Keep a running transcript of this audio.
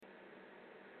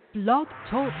Blog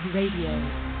Talk Radio.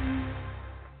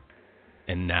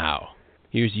 And now,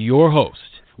 here's your host,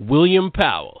 William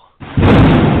Powell,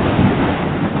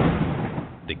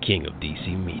 the king of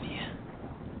DC Media.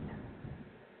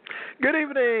 Good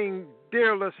evening,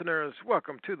 dear listeners.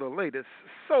 Welcome to the latest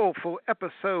soulful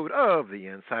episode of the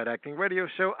Inside Acting Radio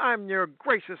Show. I'm your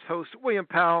gracious host, William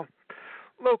Powell,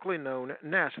 locally known,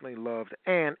 nationally loved,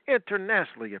 and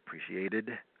internationally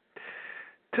appreciated.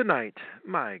 Tonight,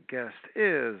 my guest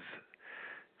is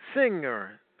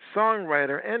singer,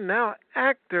 songwriter, and now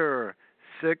actor,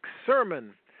 Sixx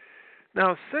Sermon.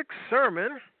 Now, Sixx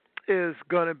Sermon is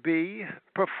going to be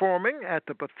performing at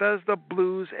the Bethesda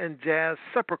Blues and Jazz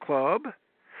Supper Club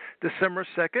December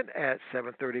 2nd at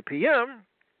 7:30 p.m.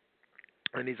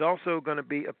 And he's also going to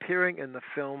be appearing in the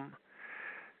film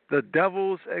The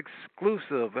Devil's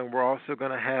Exclusive. And we're also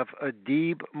going to have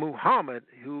Adib Muhammad,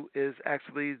 who is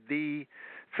actually the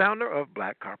founder of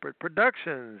Black Carpet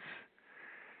Productions.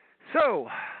 So,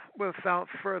 without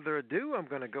further ado, I'm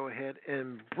going to go ahead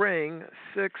and bring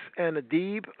Sixx and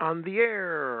Adib on the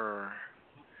air.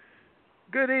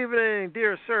 Good evening,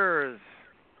 dear sirs.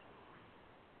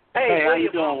 Hey, how you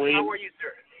doing, William? How are you,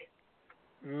 sir?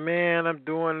 Man, I'm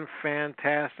doing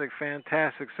fantastic.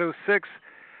 So, Sixx,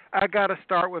 I got to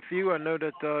start with you. I know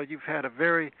that you've had a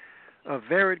very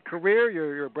varied career.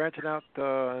 You're branching out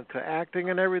into acting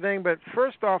and everything. But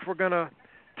first off, we're going to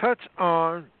touch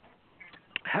on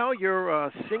how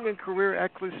your singing career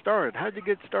actually started. How did you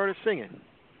get started singing?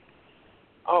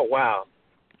 Oh, wow.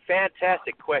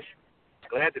 Fantastic question.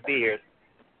 Glad to be here.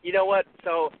 You know what?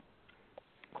 So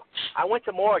I went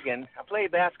to Morgan. I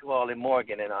played basketball in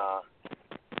Morgan, and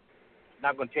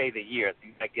not going to tell you the year.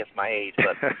 I guess my age,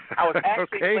 but I was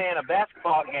actually playing a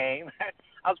basketball game.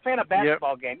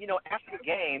 Game. You know, after the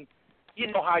game, you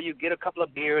know how you get a couple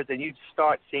of beers and you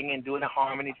start singing, doing the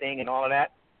harmony thing and all of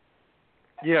that?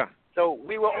 Yeah. So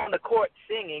we were on the court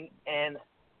singing and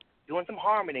doing some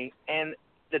harmony, and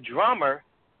the drummer,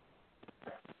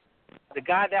 the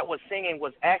guy that was singing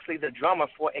was actually the drummer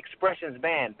for Expressions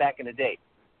Band back in the day.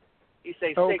 He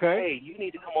said, Sixx, hey, you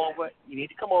need to come over,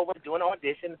 do an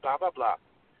audition, blah, blah, blah.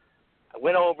 I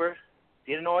went over,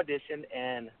 did an audition,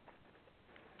 and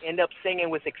ended up singing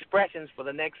with Expressions for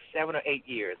the next 7 or 8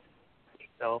 years.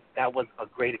 So that was a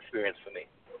great experience for me.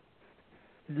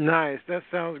 Nice. That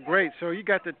sounds great. So you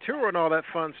got to tour and all that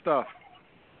fun stuff.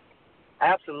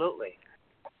 Absolutely.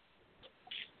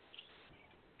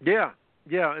 Yeah.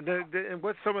 And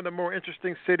what's some of the more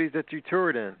interesting cities that you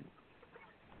toured in?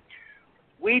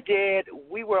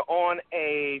 We were on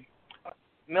a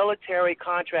military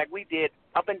contract. We did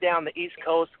up and down the East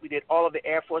Coast. We did all of the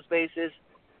Air Force bases.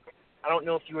 I don't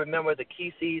know if you remember the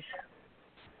Keseys.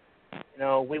 You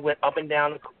know, we went up and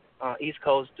down the East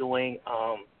Coast doing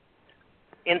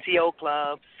NCO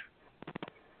clubs,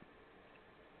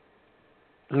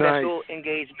 special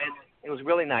engagements. It was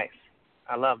really nice.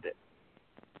 I loved it.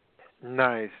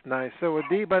 Nice. So,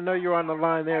 Adib, I know you're on the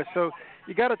line there. So,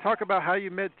 you got to talk about how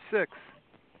you met Sixx.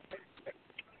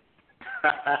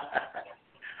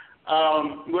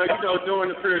 Well, you know, during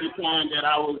the period of time that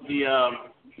I was the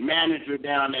manager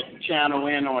down at the Channel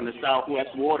Inn on the Southwest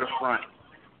waterfront,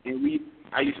 and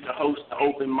I used to host the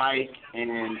open mic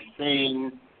and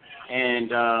sing. And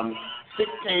Sixx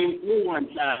came through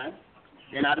one time,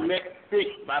 and I met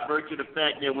Sixx by virtue of the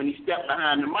fact that when he stepped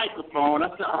behind the microphone, I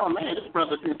said, oh, man, this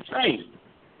brother's insane.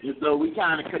 And so we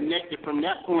kind of connected from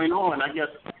that point on. I guess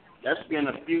that's been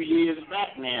a few years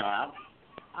back now.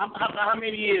 How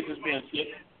many years has been,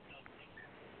 Sixx?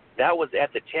 That was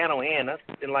at the Channel Inn. That's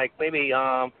been like maybe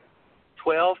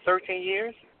 12, 13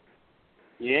 years.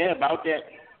 Yeah, about that.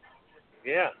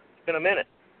 Yeah, it's been a minute.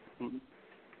 Mm-hmm.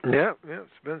 Yeah, it's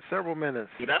been several minutes.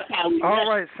 That's how we All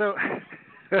right, so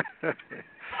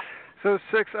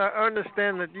Sixx, I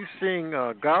understand that you sing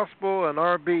gospel and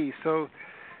R&B. So,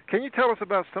 can you tell us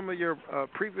about some of your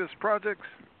previous projects?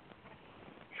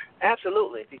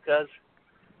 Absolutely, because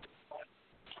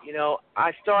you know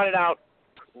I started out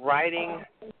writing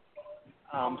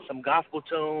some gospel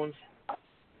tunes,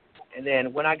 and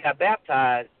then when I got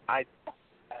baptized, I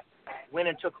went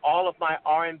and took all of my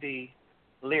R&B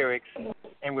lyrics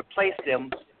and replace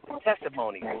them with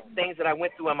testimonies, things that I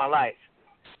went through in my life,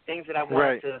 things that I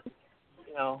wanted to,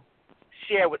 you know,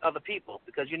 share with other people,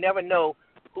 because you never know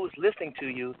who's listening to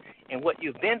you and what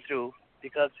you've been through,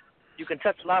 because you can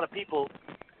touch a lot of people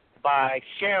by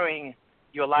sharing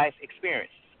your life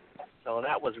experience. So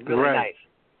that was really nice.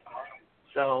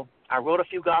 So I wrote a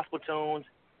few gospel tunes,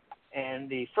 and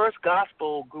the first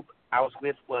gospel group I was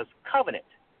with was Covenant.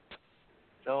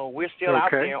 So we're still out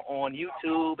there on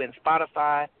YouTube and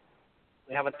Spotify.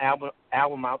 We have an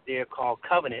album out there called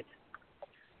Covenant.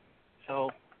 So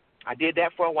I did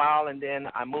that for a while, and then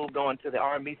I moved on to the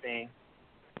R&B thing.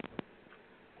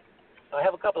 So I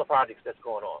have a couple of projects that's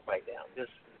going on right now.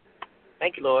 Just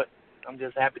thank you, Lord. I'm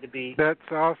just happy to be That's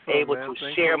awesome, able man. to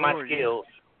Thank share the my Lord. skills.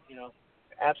 You know,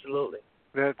 absolutely.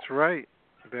 That's right.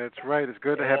 That's right. It's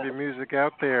good to have your music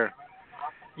out there.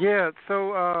 Yeah,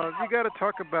 so you got to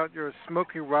talk about your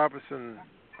Smokey Robinson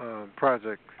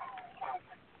project.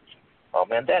 Oh,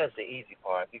 man, that is the easy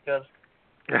part because,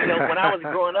 you know, when I was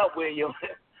growing up,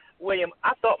 William,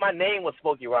 I thought my name was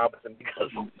Smokey Robinson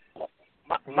because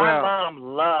my mom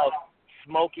loved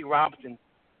Smokey Robinson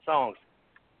songs.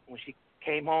 When she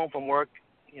came home from work,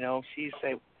 you know, she'd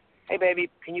say, hey, baby,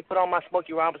 can you put on my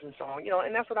Smokey Robinson song? You know,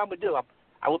 and that's what I would do.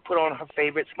 I would put on her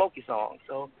favorite Smokey song.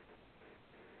 So,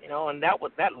 you know, and that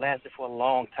lasted for a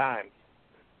long time.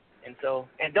 And so,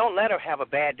 and don't let her have a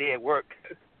bad day at work.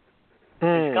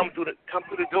 When she come through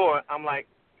the door, I'm like,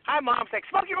 hi, Mom. She's like,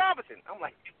 Smokey Robinson. I'm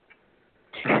like,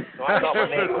 so I thought my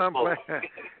name was Smokey.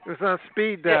 It was on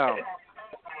speed dial.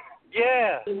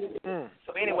 Yeah.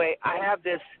 So anyway, I have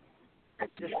this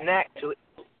knack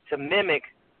to mimic.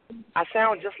 I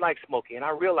sound just like Smokey, and I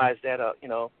realized that you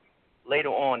know, later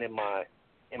on in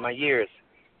my years,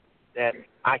 that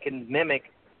I can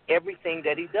mimic everything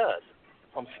that he does,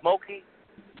 from Smokey,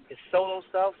 his solo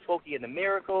stuff, Smokey and the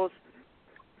Miracles.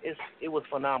 It was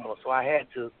phenomenal. So I had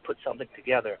to put something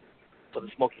together for the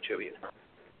Smokey tribute.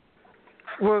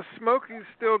 Well, Smokey's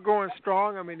still going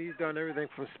strong. I mean, he's done everything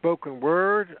from spoken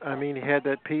word. I mean, he had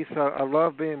that piece, I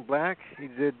Love Being Black. He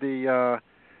did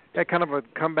had kind of a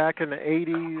comeback in the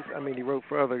 80s. I mean, he wrote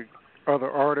for other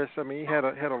artists. I mean, he had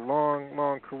a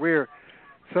long career.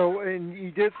 So, and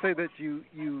you did say that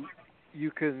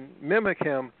you can mimic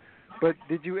him, but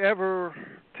did you ever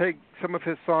take some of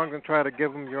his songs and try to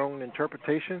give them your own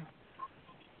interpretation?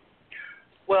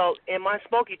 Well, in my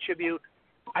Smokey tribute,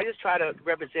 I just try to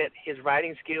represent his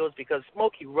writing skills because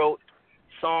Smokey wrote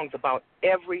songs about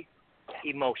every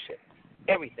emotion,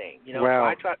 everything. You know,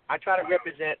 wow. So I try to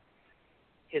represent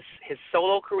his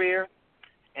solo career,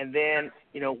 and then,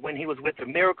 you know, when he was with the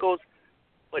Miracles.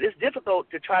 But it's difficult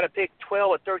to try to pick 12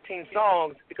 or 13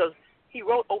 songs because he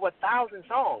wrote over 1,000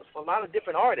 songs for a lot of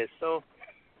different artists. So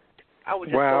I was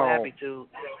just so happy to,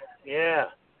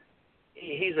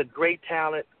 he's a great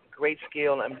talent, great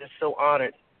skill, and I'm just so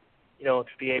honored, you know, to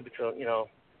be able to, you know,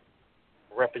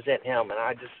 represent him, and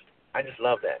I just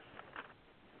love that.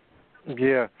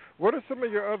 Yeah. What are some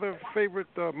of your other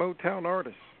favorite Motown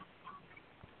artists?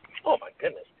 Oh my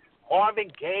goodness,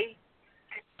 Marvin Gaye.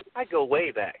 I go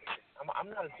way back. I'm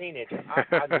not a teenager.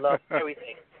 I love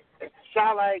everything.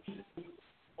 Starlights,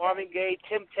 Marvin Gaye,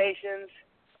 Temptations.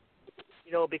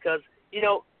 You know, because, you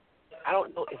know, I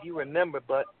don't know if you remember,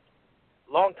 but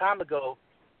a long time ago,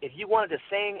 if you wanted to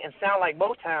sing and sound like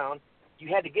Motown, you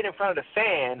had to get in front of the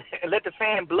fan and let the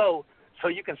fan blow so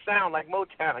you can sound like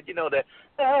Motown. You know, the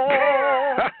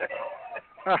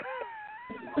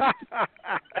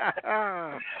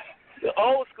the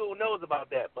old school knows about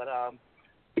that, but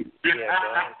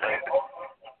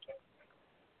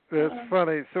That's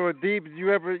funny. So, Adib,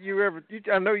 you ever?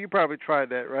 I know you probably tried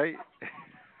that, right?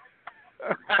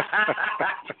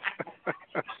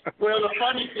 Well, the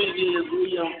funny thing is,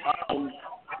 William,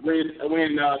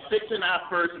 when Sixx and I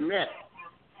first met,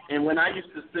 and when I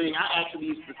used to sing, I actually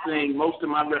used to sing most of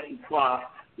my repertoire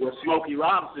was Smokey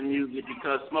Robinson music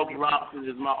because Smokey Robinson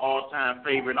is my all-time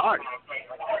favorite artist,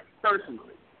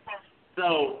 personally.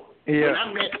 So when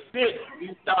I met Sixx,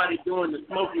 we started doing the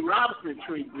Smokey Robinson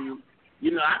tribute.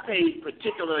 You know, I paid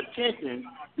particular attention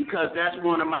because that's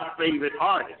one of my favorite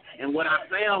artists. And what I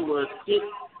found was Sixx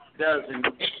does an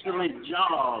excellent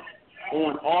job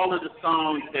on all of the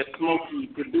songs that Smokey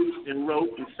produced and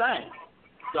wrote and sang.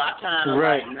 So I kind of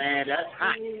like, man, that's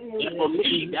hot. And for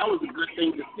me, that was a good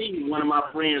thing to see one of my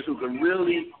friends who could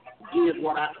really give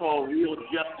what I call real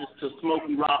justice to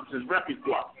Smokey Robinson's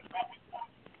repertoire.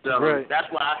 So that's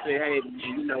why I say, hey,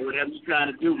 man, you know, whatever you're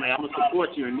trying to do, man, I'm going to support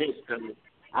you in this because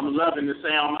I'm loving the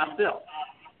sound myself.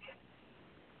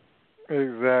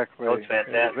 Exactly. That was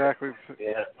fantastic. Exactly.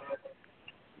 Yeah.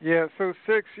 Yeah, so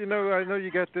Sixx, you know, I know you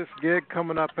got this gig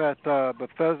coming up at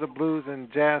Bethesda Blues and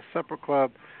Jazz Supper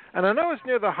Club, and I know it's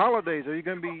near the holidays. Are you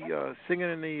going to be singing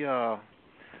any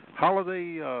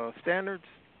holiday standards?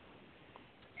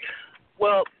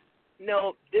 Well,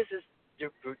 no, this is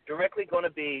directly going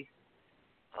to be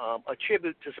a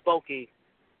tribute to Smokey,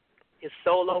 his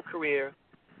solo career,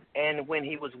 and when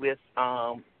he was with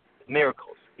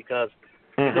Miracles, because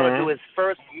we're going to do his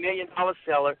first $1 million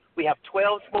seller. We have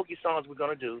 12 Smokey songs we're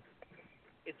going to do.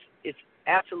 It's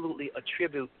absolutely a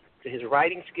tribute to his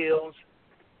writing skills,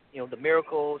 you know, the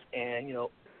Miracles, and, you know,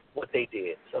 what they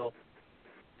did. So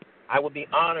I would be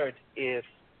honored if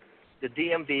the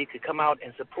DMV could come out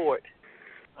and support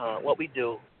what we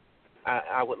do.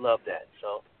 I would love that.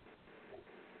 So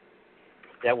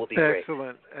that would be great.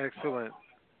 Excellent.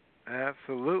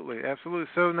 Absolutely.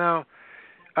 So now,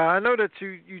 I know that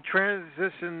you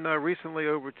transitioned recently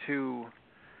over to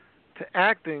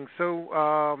acting.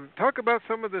 So talk about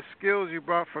some of the skills you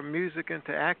brought from music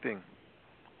into acting.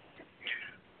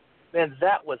 Man,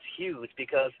 that was huge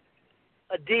because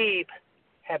Adib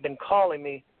had been calling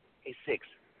me, "Hey, Sixx,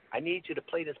 I need you to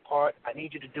play this part. I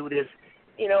need you to do this."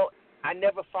 I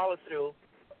never followed through.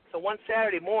 So one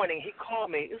Saturday morning, he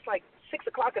called me. It was like 6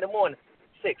 o'clock in the morning.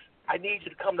 "Sixx, I need you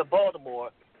to come to Baltimore.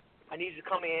 I need you to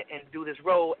come in and do this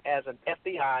role as an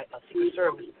FBI, a Secret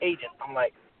Service agent." I'm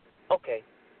like, okay.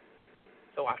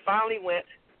 So I finally went.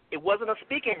 It wasn't a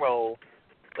speaking role,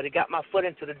 but it got my foot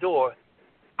into the door.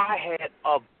 I had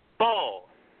a ball.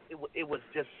 It was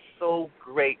just so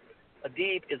great.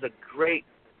 Adib is a great,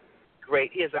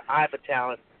 he has an eye for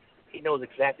talent. He knows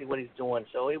exactly what he's doing.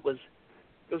 So it was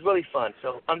really fun.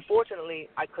 So unfortunately,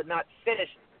 I could not finish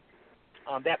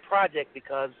that project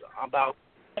because about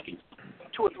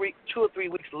 2 or 3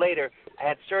 weeks later, I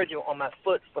had surgery on my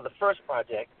foot for the first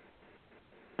project.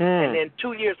 And then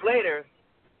 2 years later,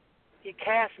 he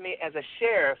cast me as a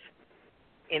sheriff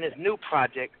in his new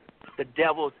project, The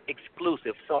Devil's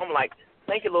Exclusive. So I'm like,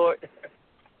 thank you, Lord.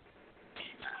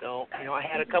 So, I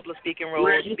had a couple of speaking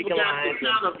roles, speaking lines.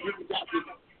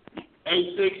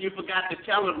 Hey, Sixx, you forgot to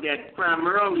tell him that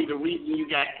primarily the reason you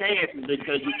got cast is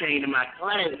because you came to my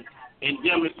class and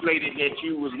demonstrated that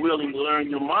you was willing to learn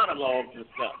your monologues and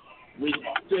stuff, which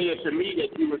said to me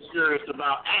that you were serious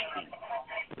about acting.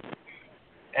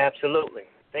 Absolutely.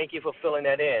 Thank you for filling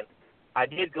that in. I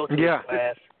did go to this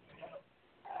class.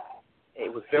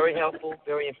 It was very helpful,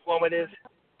 very informative,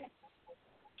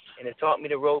 and it taught me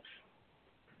the ropes,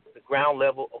 the ground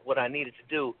level of what I needed to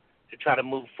do to try to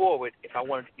move forward if I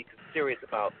wanted to be serious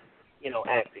about,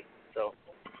 acting. So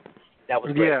that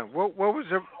was great. Yeah. What was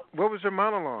your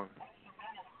monologue?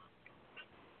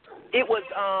 It was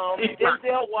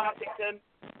Denzel Washington.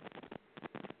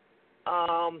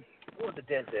 What was the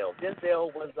Denzel?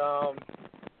 Denzel was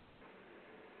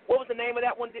what was the name of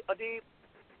that one, Adib?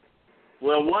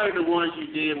 Well, one of the ones you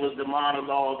did was the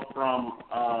monologue from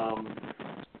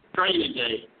Training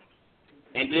Day,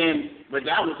 and then, but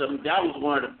that was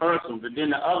one of the first ones. But then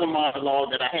the other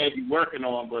monologue that I had you working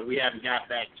on, but we haven't got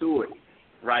back to it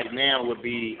right now, would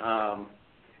be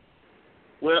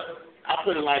well, I'll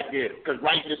put it like this, because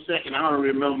right this second I don't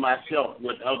remember myself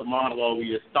what the other monologue we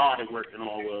just started working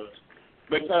on was.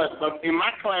 But in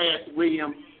my class,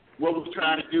 William, what we're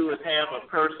trying to do is have a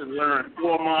person learn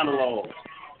 4 monologues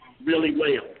really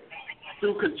well.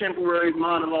 2 contemporary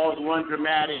monologues, 1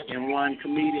 dramatic and 1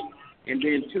 comedic, and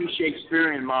then 2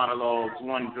 Shakespearean monologues,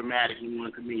 1 dramatic and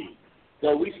 1 comedic.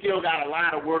 So we still got a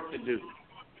lot of work to do.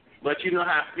 But you know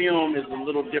how film is a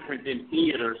little different than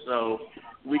theater, so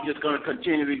we're just going to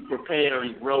continually prepare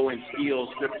and grow in skills,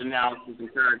 script analysis,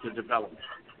 and character development.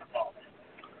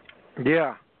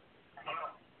 Yeah.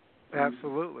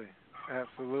 Absolutely.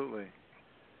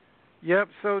 Yep.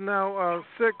 So now,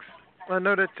 Sixx, I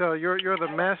know that you're the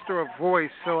master of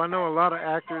voice. So I know a lot of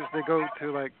actors, they go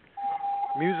to like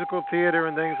musical theater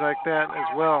and things like that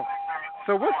as well.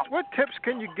 So what tips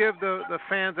can you give the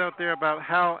fans out there about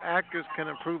how actors can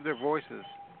improve their voices?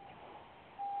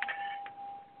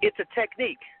 It's a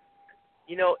technique.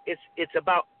 It's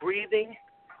about breathing,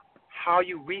 how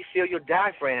you refill your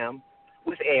diaphragm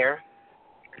with air.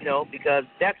 Because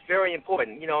that's very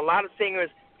important. A lot of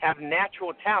singers have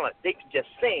natural talent. They can just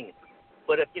sing.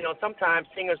 But sometimes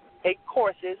singers take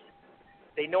courses.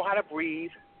 They know how to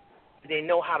breathe. They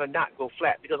know how to not go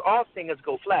flat. Because all singers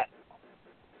go flat.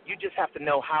 You just have to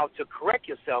know how to correct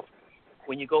yourself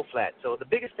when you go flat. So the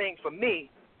biggest thing for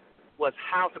me was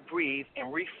how to breathe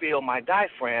and refill my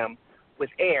diaphragm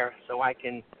with air so I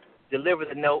can deliver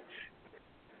the notes,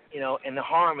 and the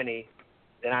harmony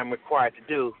that I'm required to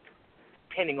do,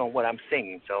 depending on what I'm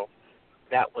singing. So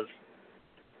that's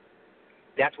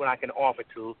what I can offer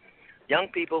to young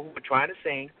people who are trying to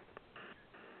sing.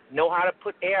 Know how to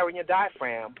put air in your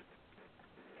diaphragm.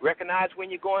 Recognize when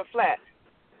you're going flat,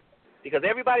 because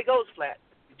everybody goes flat.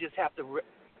 You just have to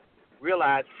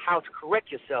realize how to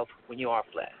correct yourself when you are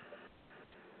flat.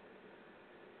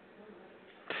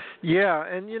 Yeah,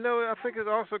 and I think it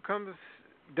also comes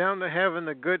down to having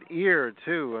a good ear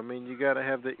too. I mean, you got to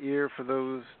have the ear for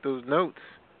those notes.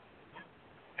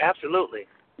 Absolutely.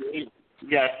 You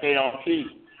got to stay on key.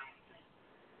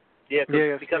 Yeah,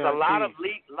 because a lot of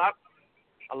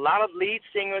lead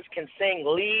singers can sing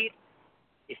lead.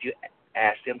 If you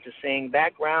ask them to sing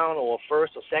background or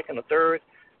first or second or third,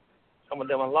 some of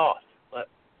them are lost. But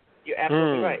you're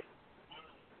absolutely right.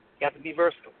 You have to be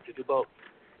versatile to do both.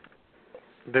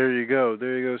 There you go.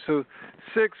 So,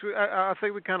 Sixx, I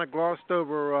think we kind of glossed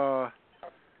over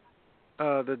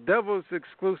the Devil's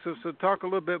exclusive. So, talk a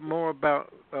little bit more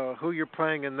about who you're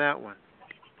playing in that one.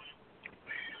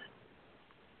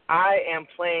 I am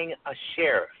playing a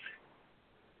sheriff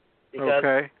because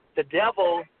the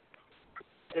devil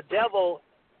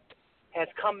has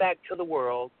come back to the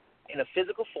world in a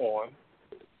physical form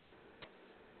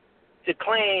to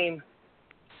claim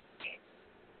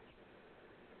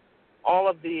all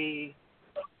of the.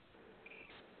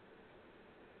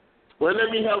 Well,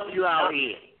 let me help you out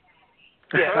here.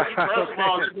 Yeah. First of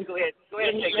all, Go ahead.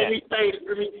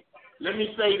 Let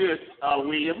me say this,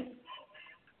 William.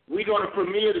 We're going to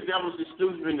premiere The Devil's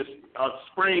Exclusive in the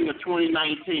spring of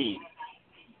 2019.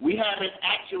 We haven't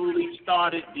actually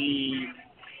started the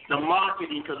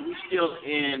marketing because we're still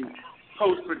in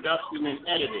post-production and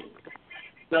editing.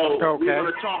 So we're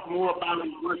going to talk more about it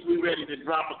once we're ready to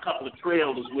drop a couple of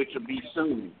trailers, which will be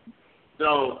soon.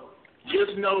 So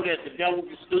just know that The Devil's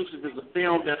Exclusive is a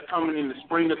film that's coming in the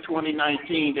spring of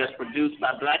 2019 that's produced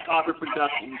by Black Carpet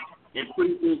Productions and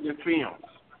Pre-Vision Films,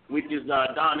 which is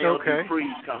Don L.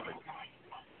 Dupree's company.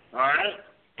 All right?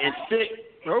 And Sixx,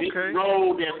 this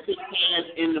role that Sixx has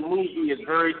in the movie is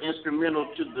very instrumental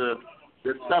to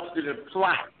the substantive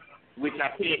plot, which I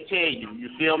can't tell you. You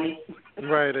feel me?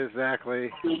 Right, exactly.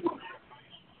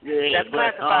 That's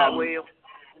classified, Will.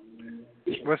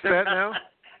 What's that now?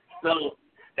 So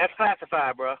that's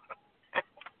classified, bro.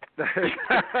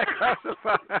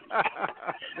 Classified.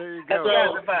 There you go. That's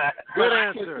classified. Good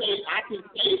answer.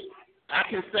 I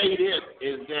can say this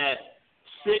is that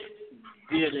Sixx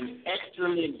did an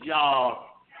excellent job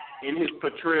in his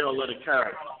portrayal of the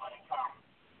character.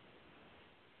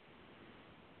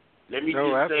 Let me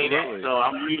just say that. So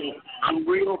I'm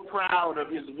real proud of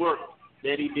his work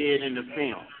that he did in the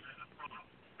film.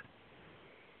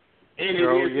 And it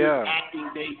is his acting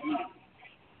debut.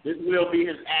 This will be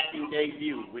his acting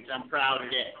debut, which I'm proud of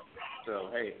that. So,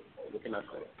 hey, what can I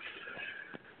say?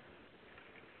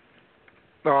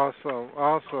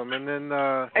 Awesome. And then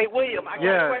hey, William, I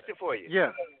got a question for you.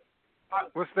 Yeah.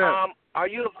 What's that? Are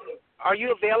you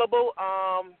available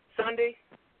Sunday?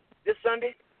 This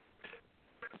Sunday?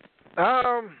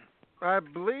 I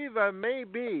believe I may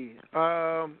be.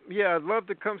 Yeah, I'd love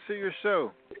to come see your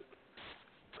show.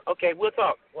 Okay, we'll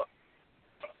talk.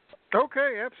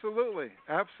 Okay, absolutely.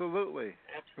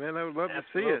 Man, I would love to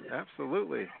see it.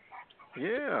 Absolutely.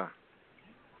 Yeah.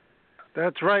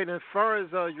 That's right. And as far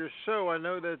as your show, I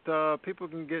know that people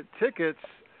can get tickets,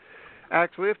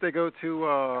 actually, if they go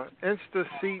to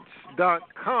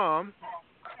instaseats.com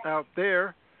out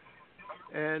there.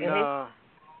 And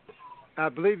I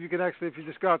believe you can actually, if you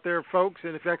just go out there, folks,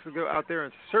 and if you actually go out there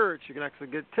and search, you can actually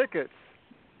get tickets.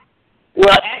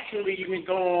 Well, actually, you can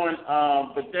go on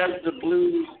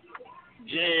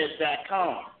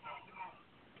BethesdaBluesJazz.com.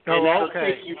 And that'll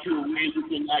take you to where you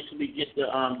can actually get the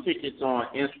tickets on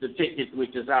Insta Tickets,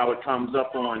 which is how it comes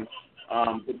up on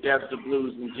Bethesda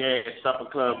Blues and Jazz Supper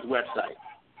Club's website.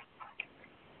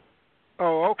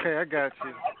 Oh, okay, I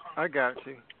got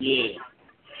you. Yeah.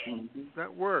 Mm-hmm.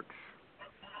 That works.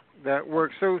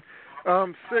 So,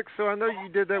 Sixx. So I know you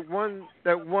did that one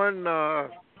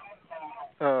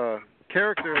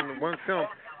character in the one film.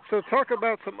 So talk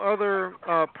about some other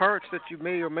parts that you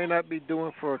may or may not be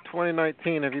doing for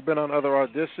 2019. Have you been on other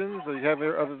auditions, or you have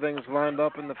other things lined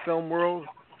up in the film world?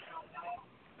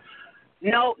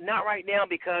 No, not right now,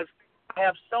 because I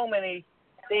have so many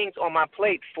things on my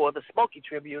plate for the Smokey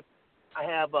tribute. I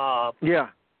have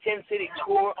 10-city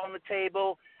tour on the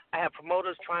table. I have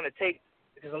promoters trying to take,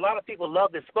 because a lot of people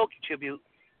love the Smokey tribute,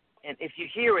 and if you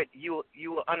hear it, you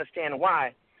will understand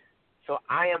why. So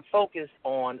I am focused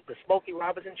on the Smokey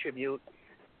Robinson tribute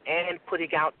and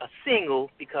putting out a single,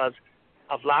 because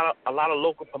a lot of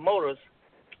local promoters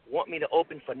want me to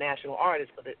open for national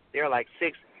artists, but they're like,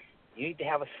 Sixx, you need to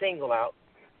have a single out.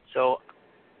 So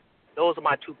those are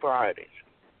my two priorities: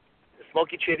 the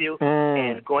Smokey tribute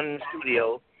and going in the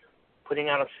studio, putting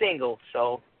out a single,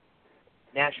 so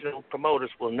national promoters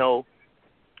will know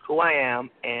who I am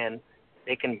and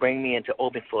they can bring me in to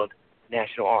open for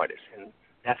national artists. And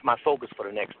that's my focus for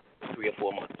the next 3 or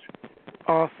 4 months.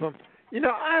 Awesome.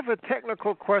 I have a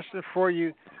technical question for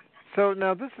you. So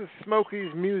now this is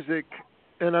Smokey's music,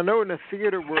 and I know in the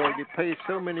theater world you pay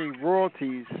so many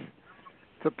royalties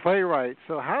to playwrights.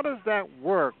 So how does that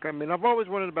work? I mean, I've always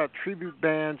wondered about tribute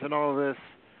bands and all this.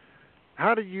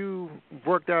 How do you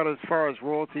work out as far as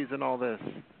royalties and all this?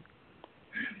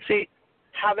 See,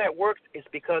 how that works is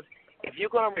because if you're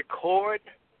going to record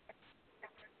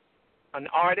an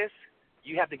artist,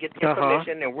 You have to get their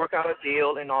permission and work out a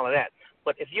deal and all of that.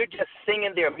 But if you're just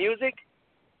singing their music,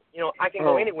 I can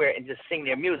go anywhere and just sing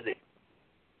their music.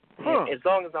 As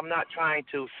long as I'm not trying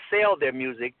to sell their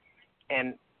music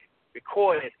and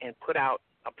record it and put out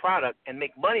a product and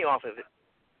make money off of it,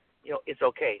 it's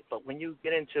okay. But when you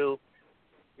get into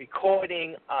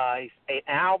recording an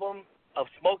album of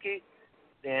Smokey,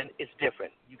 then it's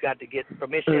different. You got to get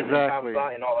permission and blah, blah, blah,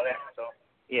 and all of that. So,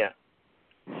 yeah.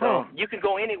 So you can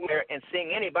go anywhere and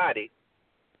sing anybody,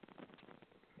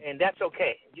 and that's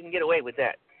okay. You can get away with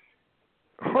that.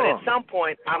 But at some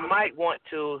point, I might want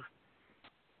to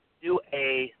do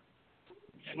a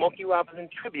Smokey Robinson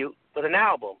tribute with an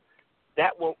album.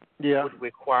 That would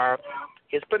require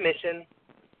his permission,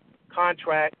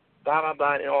 contract, blah, blah,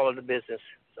 blah, and all of the business.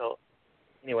 So,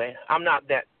 anyway, I'm not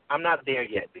there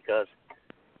yet because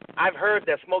I've heard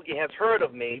that Smokey has heard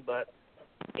of me, but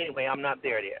anyway, I'm not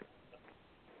there yet.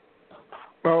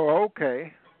 Oh,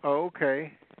 okay.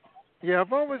 Yeah,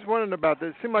 I've always wondered about this.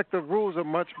 It seems like the rules are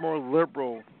much more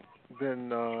liberal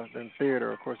than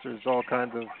theater. Of course, there's all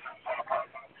kinds of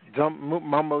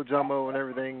mumbo jumbo and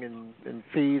everything, and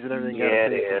fees and everything. Yeah,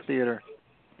 it is. Theater.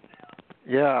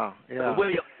 Yeah.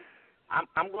 William,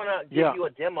 I'm going to give you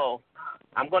a demo.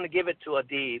 I'm going to give it to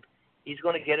Adib. He's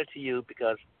going to get it to you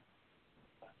because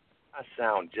I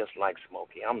sound just like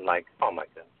Smokey. I'm like, oh my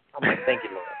goodness. I'm like, thank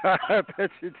you, Lord. I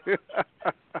bet you do.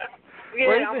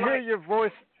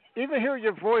 Even hear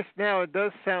your voice now, it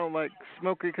does sound like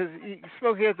Smokey because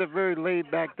Smokey has a very laid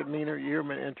back demeanor. You hear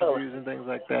him in interviews and things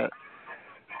like that.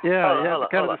 Yeah,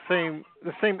 kind of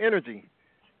the same energy.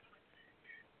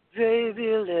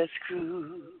 Baby, let's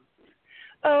cruise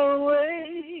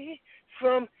away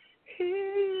from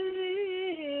here.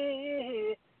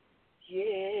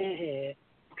 Yeah.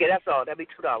 Okay, that's all. That'd be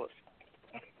 $2.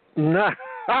 Nah.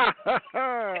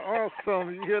 Awesome.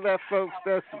 You hear that, folks?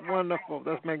 That's wonderful.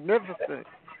 That's magnificent.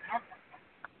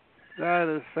 That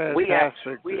is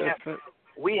fantastic.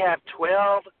 We have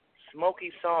 12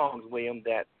 Smokey songs, William,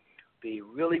 that be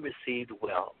really received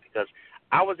well because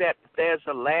I was at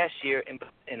Bethesda last year in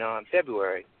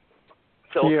February.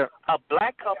 So a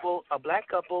black couple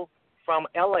from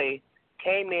LA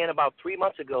came in about 3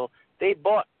 months ago. They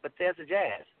bought Bethesda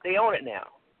Jazz. They own it now.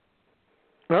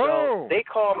 Oh. So they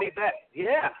called me back.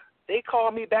 Yeah. They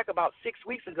called me back about 6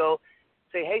 weeks ago,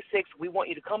 say, hey, Sixx, we want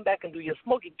you to come back and do your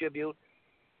Smokey tribute.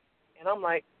 And I'm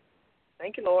like,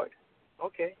 thank you, Lord.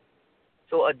 Okay.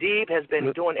 So Adib has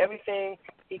been doing everything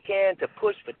he can to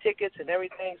push for tickets and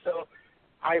everything. So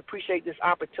I appreciate this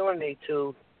opportunity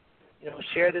to,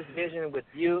 share this vision with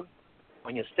you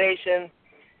on your station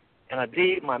and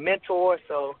Adib, my mentor.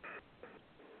 So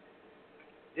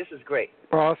this is great.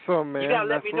 Awesome, man. You gotta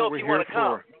let me know if you want to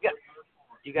come.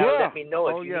 You gotta let me know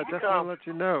if you need to come. Definitely let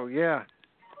you know. Yeah,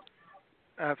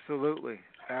 absolutely.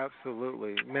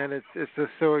 Man, it's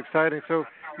just so exciting. So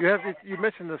you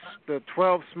mentioned the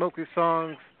 12 Smokey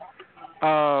songs.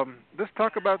 Let's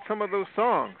talk about some of those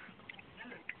songs.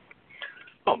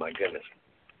 Oh my goodness,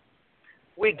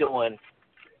 we're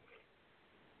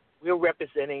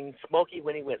representing Smokey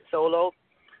when he went solo,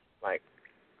 like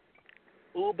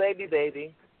Ooh Baby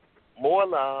Baby, More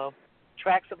Love,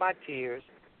 Tracks of My Tears,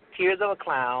 Tears of a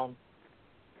Clown,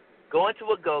 Going to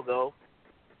a Go-Go.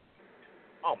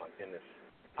 Oh, my goodness.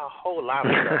 A whole lot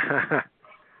of stuff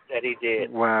that he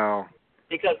did. Wow.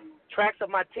 Because Tracks of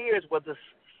My Tears was the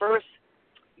first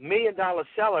 $1 million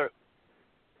seller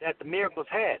that the Miracles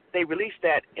had. They released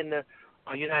that in the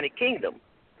United Kingdom.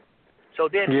 So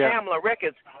then Tamla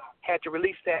Records had to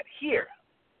release that here.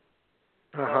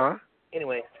 Uh-huh. So,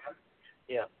 anyway,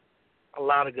 a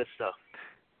lot of good stuff.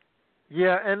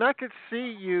 Yeah, and I could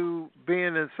see you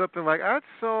being in something like,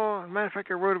 matter of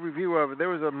fact, I wrote a review of it. There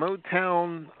was a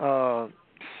Motown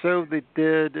show they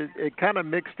did. It kind of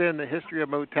mixed in the history of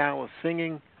Motown with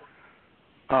singing.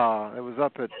 It was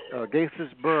up at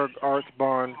Gaithersburg Arts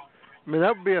Barn. I mean,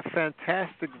 that would be a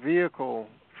fantastic vehicle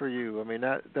for you. I mean,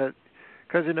 that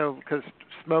because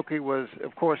Smokey was,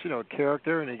 of course, a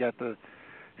character, and he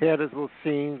had his little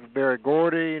scenes with Barry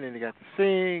Gordy, and then he got to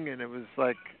sing, and it was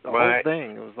like the whole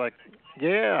thing. It was like,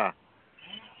 yeah,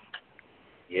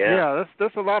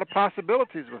 that's a lot of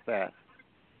possibilities with that.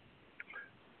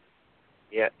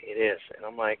 Yeah, it is, and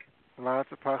I'm like,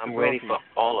 lots of possibilities. I'm ready for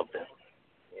all of them.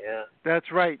 Yeah,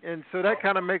 that's right, and so that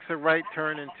kind of makes a right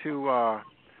turn into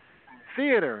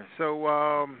theater.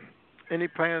 So, any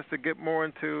plans to get more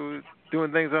into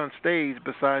doing things on stage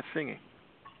besides singing?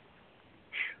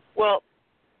 Well,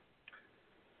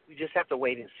 we just have to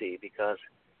wait and see because,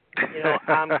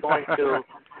 I'm going to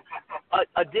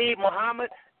Adib Muhammad.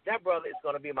 That brother is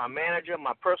going to be my manager,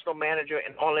 my personal manager,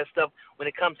 and all that stuff when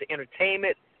it comes to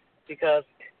entertainment. because,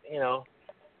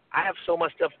 I have so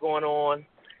much stuff going on,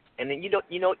 and then you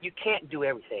can't do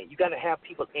everything. You got to have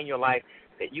people in your life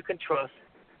that you can trust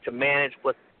to manage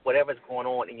whatever's going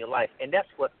on in your life, and that's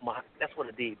what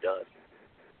Adib does.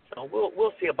 So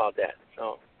we'll see about that.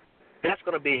 So that's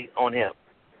going to be on him.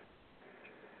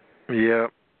 Yeah,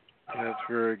 that's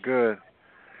very good.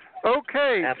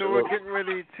 Okay, Absolutely. So we're getting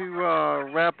ready to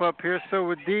wrap up here.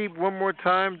 So Adib, one more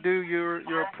time, do your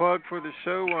plug for the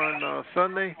show on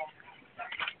Sunday.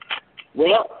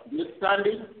 Well, this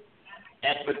Sunday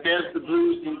at Bethesda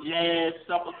Blues and Jazz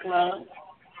Supper Club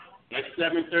at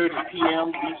 7:30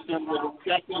 p.m. December the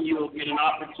 2nd, you will get an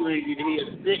opportunity to hear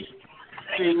Sixx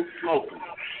Sings Smokey.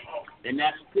 And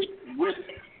that's Sixx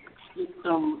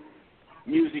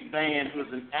music band,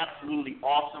 who's an absolutely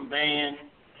awesome band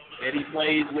that he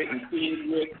plays with and sings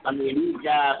with. I mean, these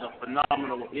guys are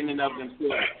phenomenal in and of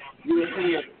themselves. You'll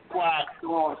hear Quiet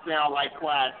Storm sound like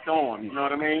Quiet Storm, you know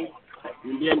what I mean?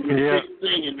 And then with Sixx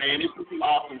singing, man, this is an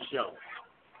awesome show.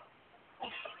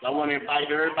 So I want to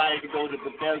invite everybody to go to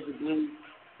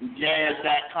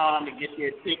BethesdaBluesandJazz.com to get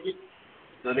their tickets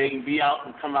so they can be out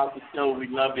and come out to the show. We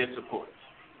love their support.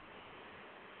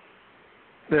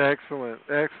 Excellent.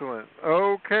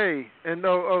 Okay, and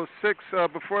Sixx,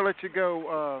 before I let you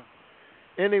go,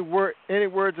 any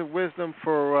words of wisdom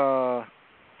for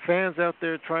fans out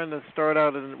there trying to start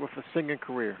out with a singing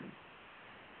career?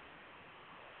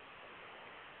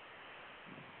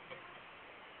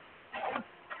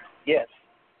 Yes.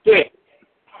 Yeah.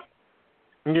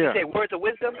 You say words of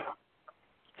wisdom?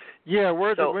 Yeah,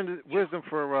 words of wisdom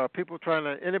for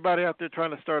anybody out there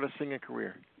trying to start a singing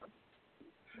career.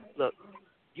 Look,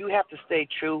 you have to stay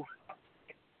true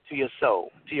to your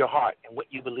soul, to your heart, and what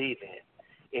you believe in.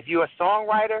 If you're a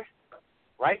songwriter,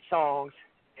 write songs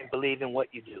and believe in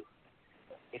what you do.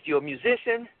 If you're a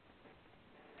musician,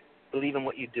 believe in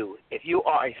what you do. If you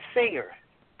are a singer,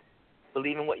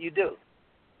 believe in what you do.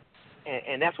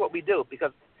 And that's what we do,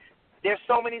 because there's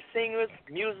so many singers,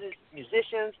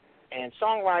 musicians, and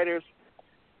songwriters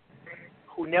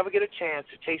who never get a chance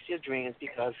to chase their dreams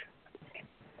because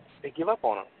they give up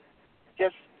on them.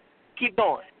 Just keep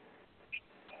going.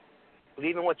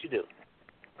 Believe in what you do.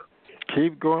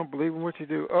 Keep going, believe in what you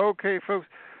do. Okay, folks.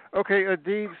 Okay,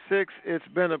 Adib, Sixx, it's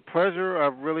been a pleasure.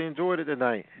 I've really enjoyed it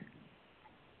tonight.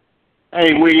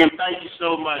 Hey, William, thank you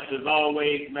so much. As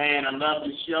always, man, I love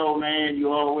the show, man.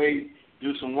 You always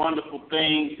do some wonderful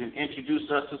things and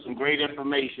introduce us to some great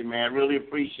information, man. I really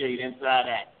appreciate Inside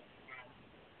Act.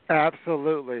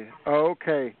 Absolutely.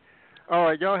 Okay. All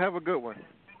right, y'all have a good one.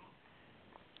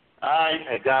 All right.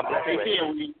 Hey, God bless you. Take care,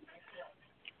 William.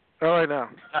 All right, now.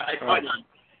 All right.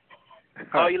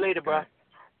 Call you later, bro.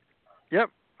 Yep.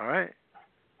 All right.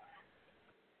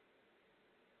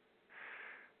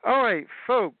 All right,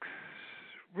 folks.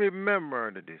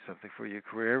 Remember to do something for your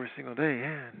career every single day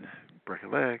and break a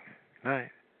leg. Good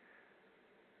night.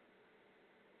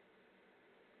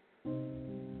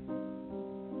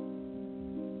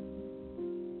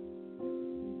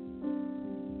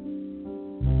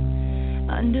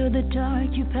 Under the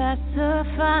dark you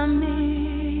pacify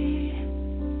me.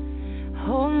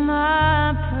 Hold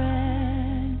my breath.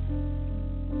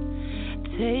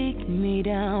 Take me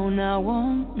down, I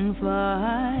won't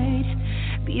fight.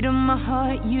 Beat of my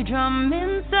heart, you drum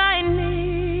inside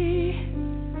me.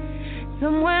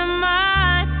 Somewhere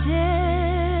my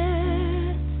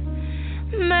death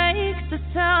makes a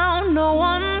sound no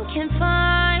one can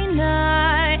find.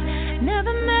 I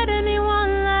never met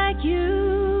anyone like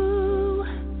you.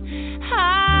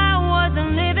 I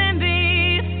wasn't living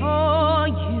before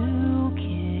you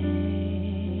came.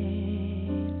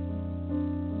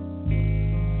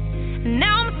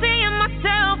 Now I'm seeing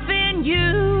myself in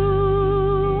you.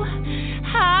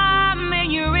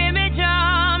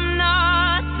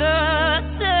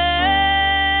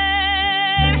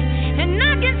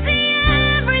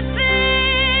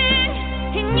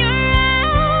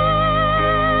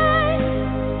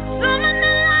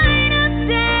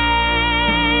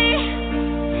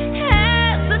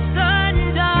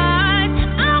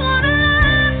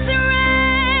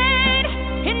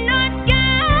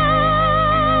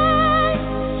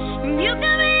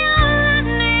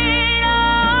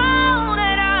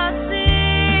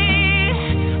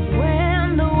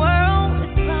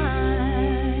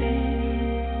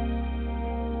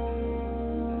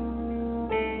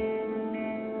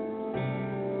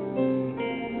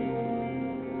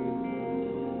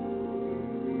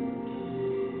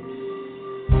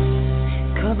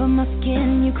 Cover my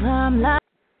skin, you climb like